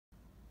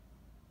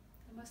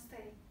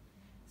Namaste.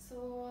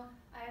 So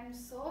I am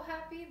so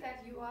happy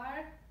that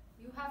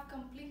you have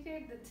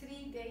completed the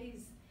 3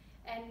 days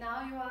and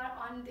now you are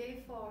on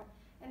day 4.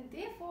 And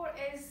day 4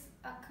 is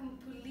a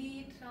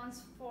complete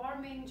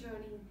transforming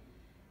journey,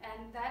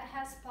 and that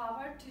has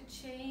power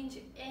to change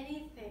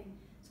anything.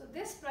 So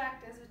this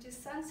practice, which is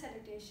sun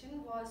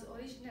salutation, was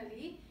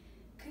originally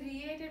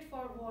created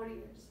for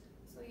warriors.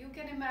 So you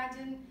can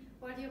imagine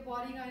what your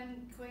body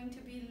is going to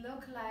be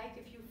look like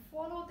if you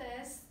follow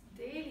this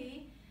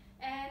daily.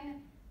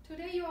 And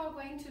today you are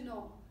going to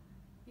know.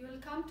 You will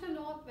come to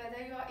know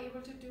whether you are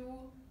able to do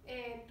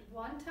it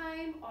 1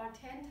 time or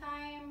 10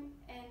 times,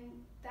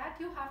 and that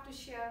you have to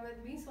share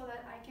with me so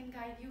that I can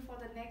guide you for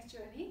the next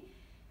journey.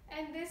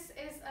 And this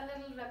is a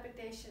little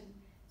repetition.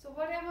 So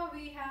whatever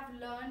we have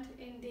learned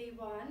in day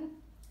 1,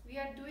 we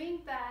are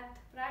doing that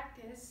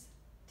practice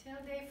till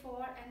day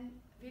 4, and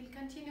we'll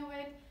continue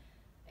it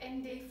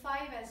in day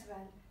 5 as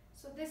well.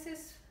 So this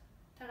is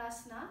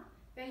Tadasana,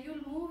 where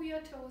you'll move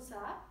your toes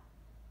up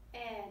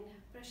and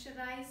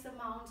pressurize the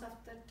mounds of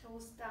the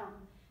toes down.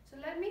 So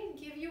let me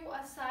give you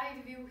a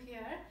side view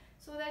here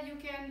so that you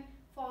can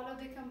follow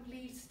the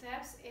complete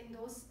steps in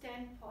those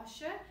 10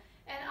 posture.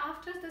 And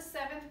after the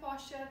 7th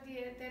posture,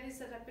 there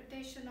is a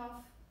repetition of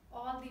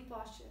all the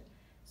posture.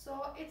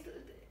 So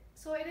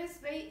it is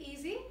very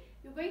easy.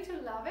 You're going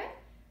to love it.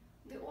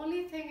 The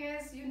only thing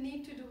is you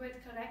need to do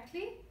it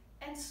correctly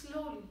and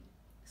slowly.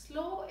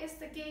 Slow is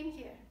the game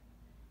here,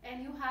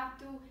 and you have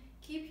to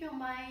keep your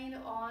mind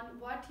on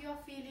what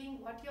you're feeling,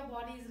 what your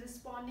body is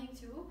responding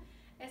to.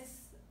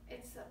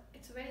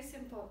 It's very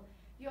simple.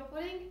 You're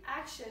putting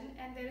action,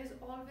 and there is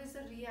always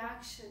a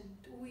reaction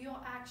to your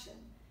action.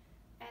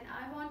 And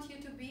I want you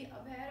to be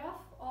aware of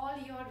all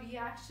your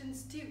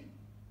reactions too,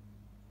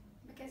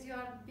 because you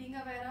are being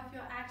aware of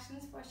your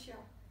actions for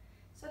sure.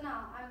 So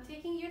now I'm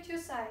taking you to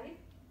side.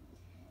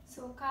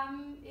 So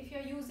come, if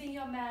you're using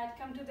your mat,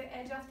 come to the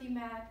edge of the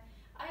mat.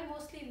 I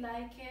mostly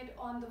like it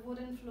on the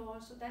wooden floor,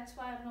 so that's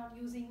why I'm not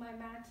using my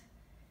mat.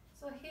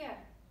 So here,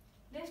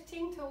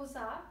 lifting toes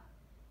up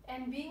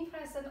and being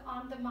present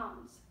on the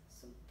mounts.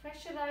 So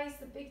pressurize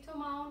the big toe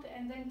mount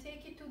and then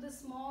take it to the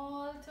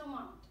small toe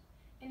mount.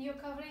 And you're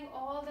covering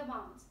all the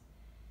mounts.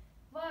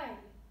 Why?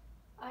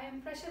 I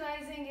am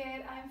pressurizing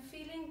it. I'm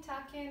feeling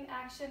tuck-in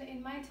action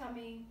in my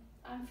tummy.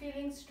 I'm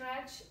feeling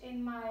stretch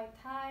in my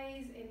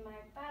thighs, in my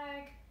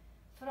back,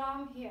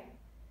 from here.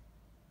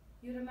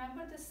 You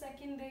remember the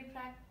second day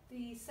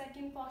the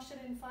second posture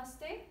in first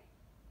day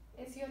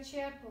is your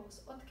chair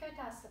pose,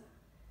 Utkatasana.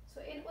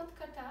 So in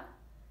Utkata,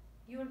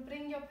 you will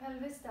bring your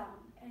pelvis down,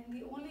 and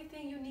the only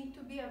thing you need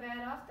to be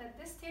aware of that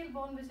this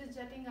tailbone which is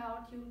jutting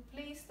out, you will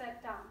place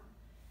that down.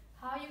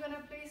 How are you going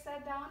to place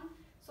that down?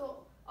 So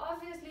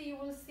obviously you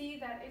will see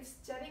that it's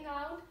jutting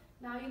out.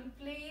 Now you'll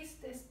place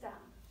this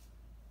down.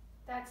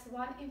 That's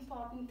one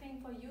important thing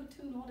for you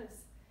to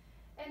notice.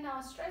 And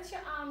now stretch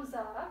your arms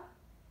up,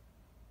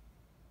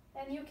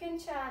 and you can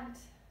chant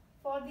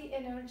for the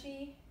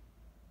energy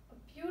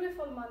a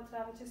beautiful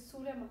mantra, which is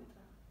Surya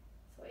mantra.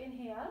 So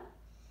inhale,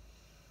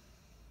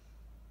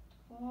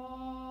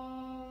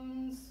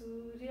 Om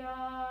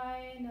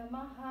Suryaya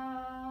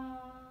Namaha,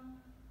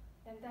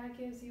 and that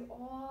gives you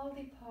all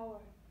the power.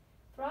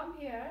 From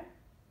here,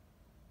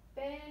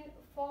 bend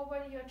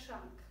forward your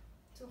trunk.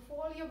 So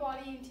fold your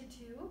body into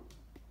 2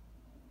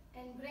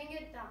 and bring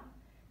it down.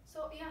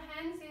 So your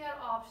hands here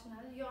are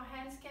optional. Your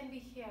hands can be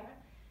here.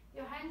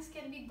 Your hands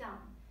can be down.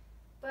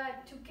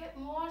 But to get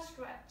more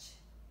stretch,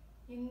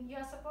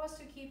 you're supposed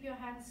to keep your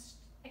hands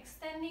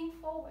extending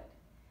forward.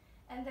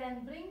 And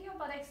then bring your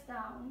buttocks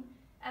down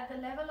at the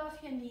level of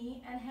your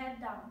knee and head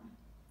down.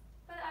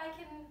 But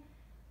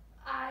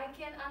I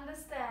can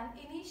understand,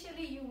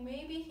 initially you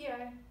may be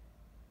here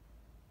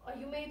or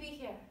you may be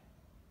here.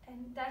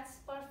 And that's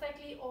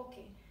perfectly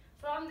okay.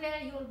 From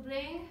there, you'll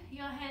bring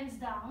your hands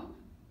down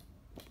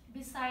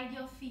beside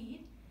your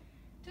feet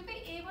to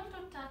be able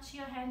to touch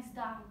your hands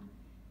down.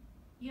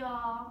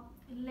 Your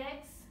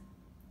legs,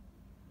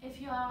 if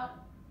you are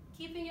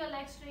keeping your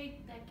legs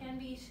straight, that can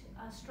be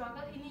a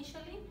struggle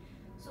initially.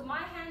 So my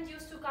hands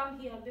used to come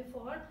here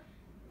before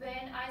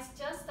when I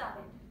just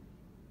started,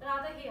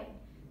 rather here.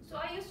 So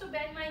I used to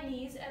bend my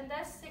knees, and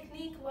that's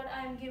technique what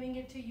I am giving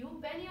it to you.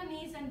 Bend your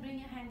knees and bring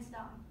your hands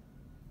down.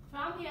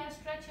 From here,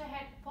 stretch your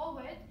head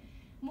forward,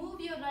 move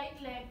your right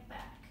leg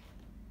back.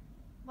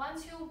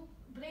 Once you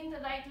bring the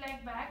right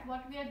leg back,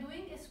 what we are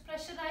doing is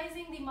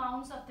pressurizing the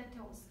mounds of the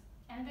toes.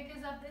 And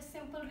because of this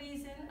simple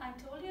reason, I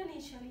told you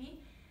initially,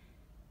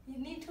 you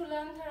need to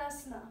learn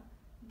Tadasana.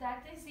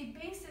 That is the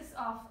basis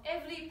of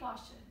every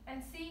posture.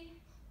 And see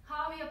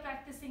how we are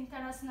practicing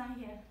Tadasana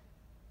here.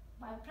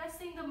 By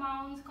pressing the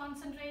mounds,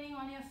 concentrating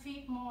on your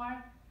feet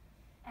more,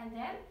 and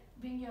then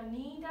bring your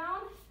knee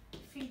down,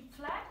 feet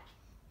flat,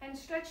 and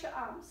stretch your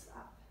arms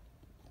up.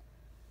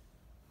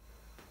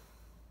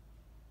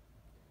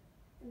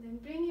 And then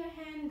bring your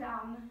hand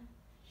down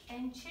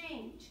and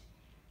change.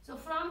 So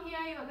from here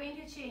you are going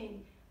to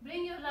change.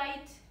 Bring your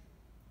right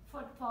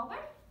foot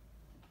forward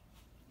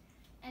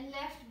and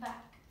left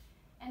back.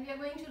 And we are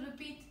going to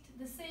repeat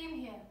The same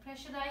here,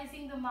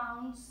 pressurizing the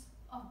mounts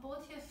of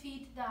both your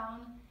feet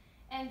down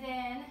and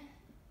then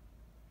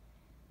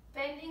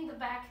bending the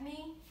back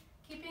knee,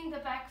 keeping the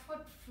back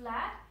foot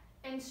flat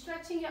and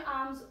stretching your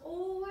arms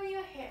over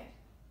your head.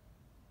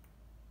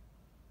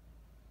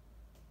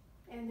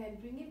 And then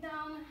bring it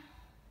down.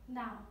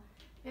 Now,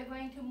 we are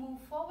going to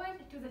move forward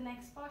to the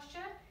next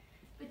posture,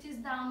 which is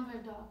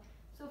downward dog.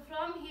 So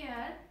from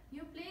here,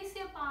 you place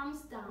your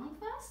palms down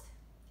first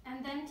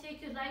and then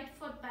take your right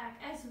foot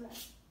back as well.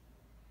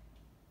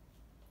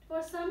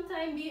 For some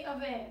time, be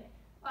aware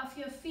of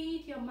your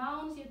feet, your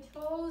mounts, your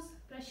toes,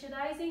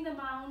 pressurizing the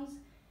mounts,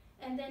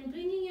 and then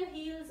bringing your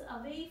heels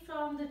away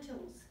from the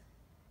toes.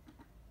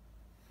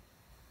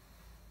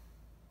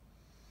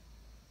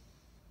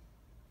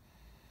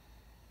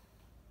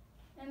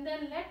 And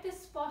then let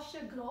this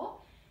posture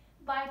grow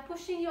by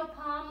pushing your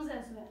palms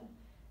as well.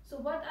 So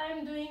what I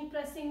am doing,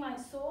 pressing my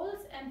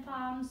soles and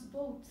palms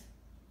both.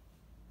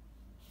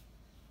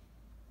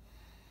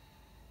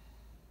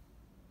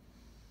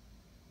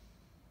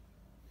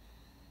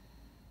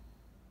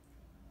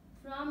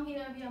 From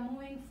here we are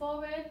moving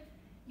forward.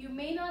 You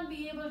may not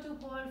be able to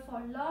hold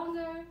for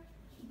longer,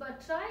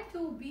 but try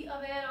to be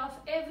aware of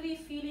every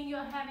feeling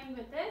you're having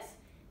with this.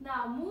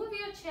 Now move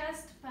your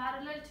chest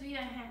parallel to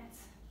your hands.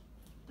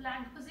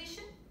 Plank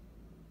position.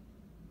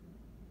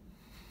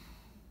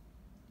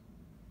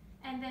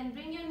 And then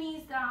bring your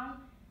knees down,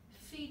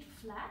 feet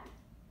flat.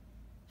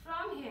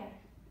 From here,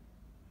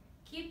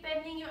 keep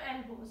bending your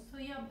elbows. So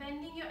you're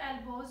bending your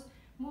elbows,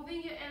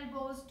 moving your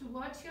elbows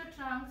towards your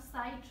trunk,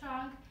 side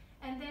trunk,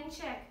 and then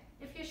check.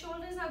 If your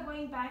shoulders are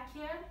going back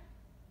here,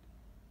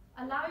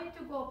 allow it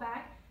to go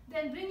back.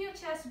 Then bring your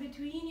chest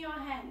between your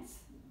hands.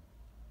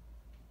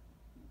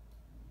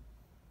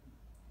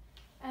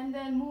 And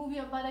then move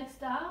your buttocks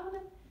down,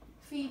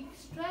 feet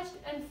stretched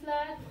and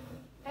flat,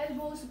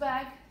 elbows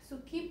back. So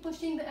keep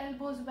pushing the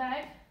elbows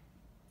back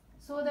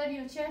so that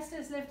your chest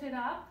is lifted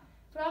up.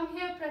 From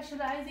here,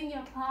 pressurizing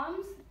your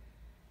palms,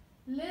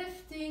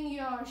 lifting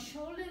your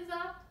shoulders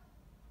up,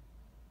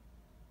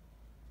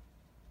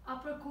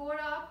 upper core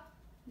up,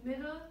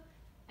 middle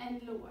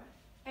and lower,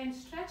 and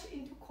stretch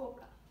into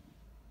cobra.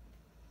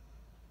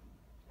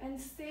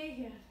 And stay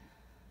here.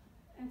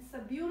 And it's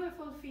a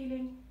beautiful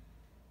feeling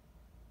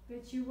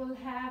which you will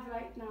have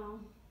right now.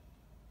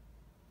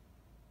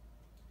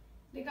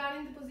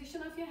 Regarding the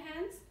position of your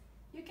hands,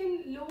 you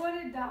can lower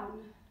it down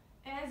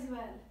as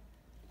well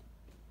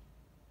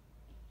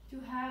to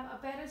have a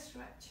better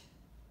stretch.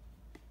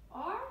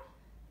 Or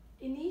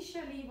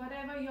initially,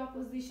 whatever your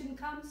position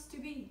comes to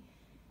be,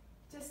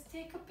 just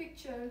take a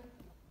picture,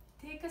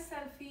 take a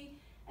selfie,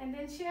 and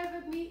then share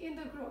with me in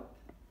the group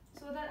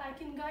so that I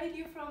can guide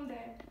you from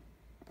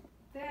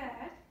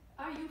there.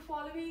 Are you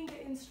following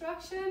the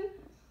instruction?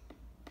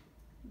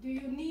 Do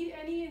you need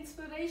any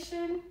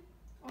inspiration?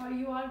 Or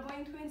you are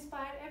going to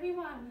inspire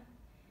everyone?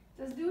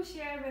 Just do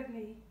share with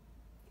me.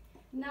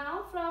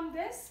 Now from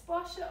this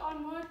posture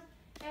onward,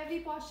 every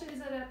posture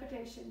is a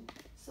repetition.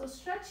 So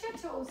stretch your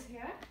toes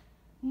here,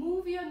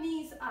 move your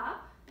knees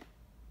up,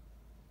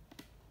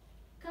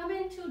 come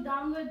into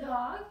downward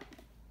dog,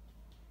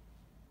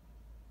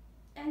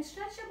 and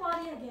stretch your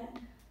body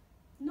again.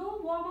 No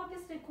warm-up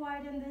is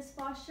required in this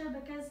posture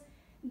because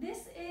this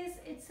is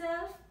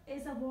itself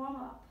is a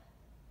warm-up.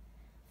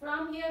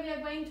 From here, we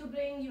are going to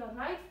bring your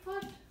right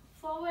foot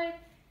forward.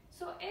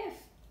 So if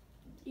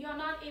you are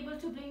not able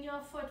to bring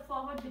your foot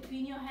forward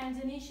between your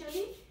hands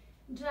initially,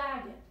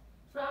 drag it.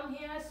 From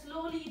here,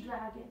 slowly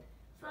drag it.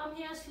 From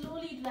here,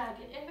 slowly drag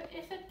it.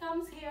 If it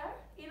comes here,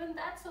 even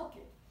that's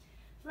okay.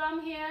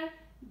 From here,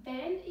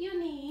 bend your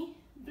knee,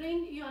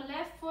 bring your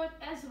left foot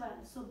as well.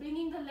 So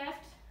bringing the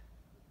left,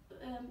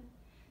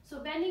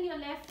 bending your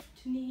left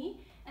knee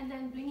and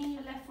then bringing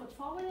your left foot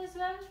forward as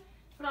well.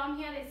 From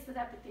here, it's the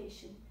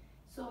repetition.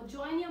 So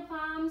join your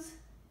palms,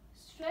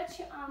 stretch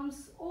your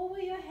arms over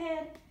your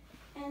head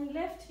and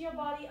lift your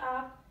body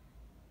up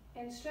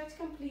and stretch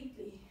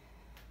completely.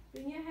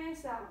 Bring your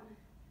hands down.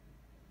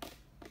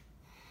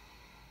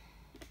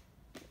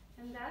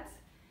 And that's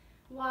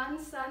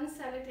one sun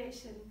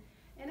salutation.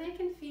 And I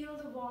can feel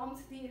the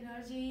warmth, the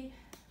energy.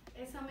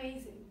 It's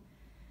amazing.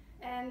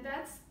 And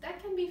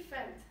that can be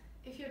felt.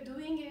 If you're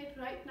doing it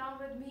right now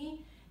with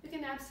me, you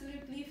can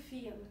absolutely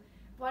feel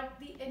what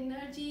the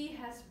energy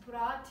has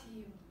brought to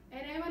you.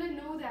 And I want to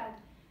know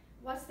that,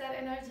 what's that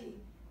energy?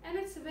 And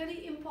it's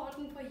very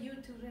important for you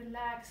to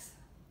relax.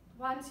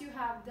 Once you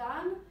have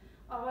done,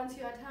 or once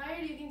you are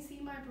tired, you can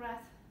see my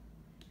breath.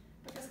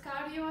 Because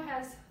cardio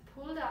has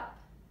pulled up.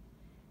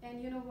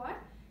 And you know what?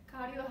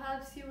 Cardio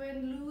helps you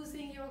in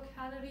losing your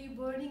calorie,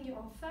 burning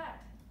your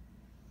fat.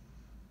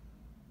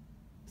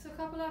 So a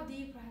couple of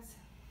deep breaths.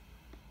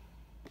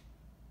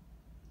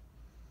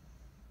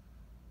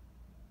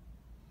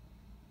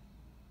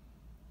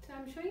 So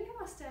I'm showing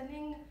you a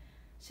standing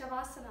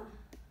Shavasana,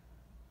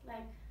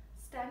 like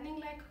standing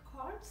like a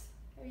corpse.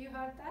 Have you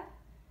heard that?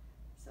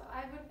 So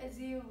I would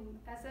assume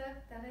as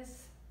if there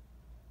is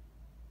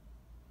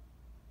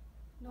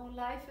no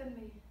life in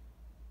me.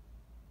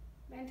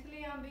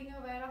 Mentally I'm being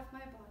aware of my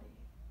body.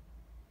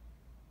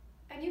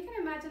 And you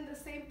can imagine the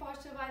same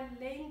posture while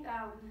laying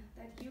down,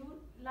 that you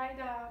lie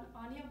down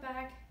on your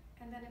back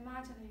and then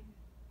imagining,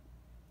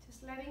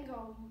 just letting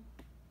go.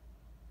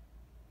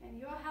 And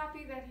you're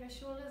happy that your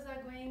shoulders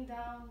are going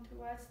down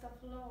towards the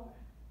floor.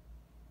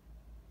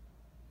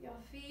 Your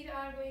feet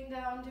are going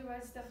down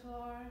towards the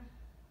floor.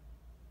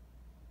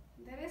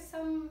 There is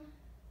some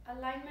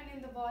alignment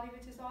in the body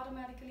which is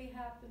automatically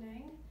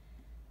happening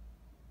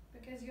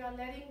because you are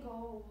letting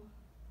go.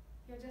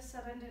 You're just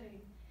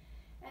surrendering.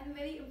 And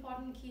very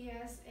important key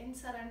is in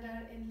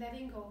surrender, in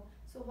letting go.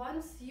 So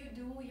once you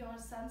do your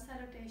sun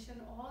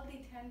salutation, all the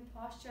 10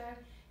 posture,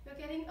 you're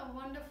getting a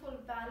wonderful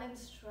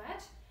balanced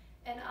stretch.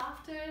 And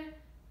after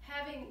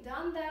having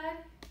done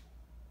that,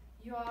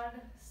 you are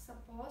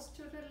supposed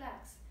to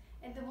relax.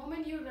 And the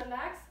moment you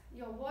relax,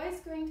 your voice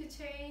going to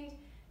change,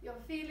 your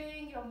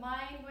feeling, your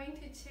mind going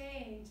to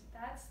change.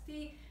 That's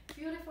the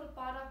beautiful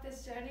part of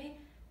this journey.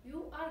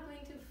 You are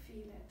going to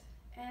feel it.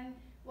 And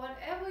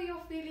whatever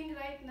you're feeling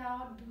right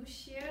now, do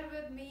share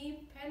with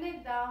me, pen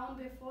it down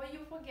before you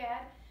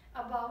forget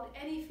about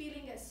any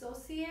feeling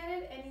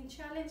associated, any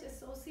challenge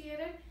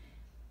associated.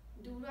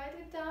 Do write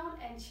it down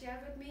and share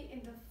with me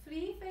in the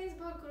free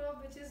Facebook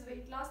group, which is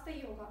Weight Loss the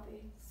Yoga Way.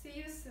 See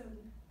you soon.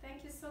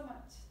 Thank you so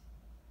much.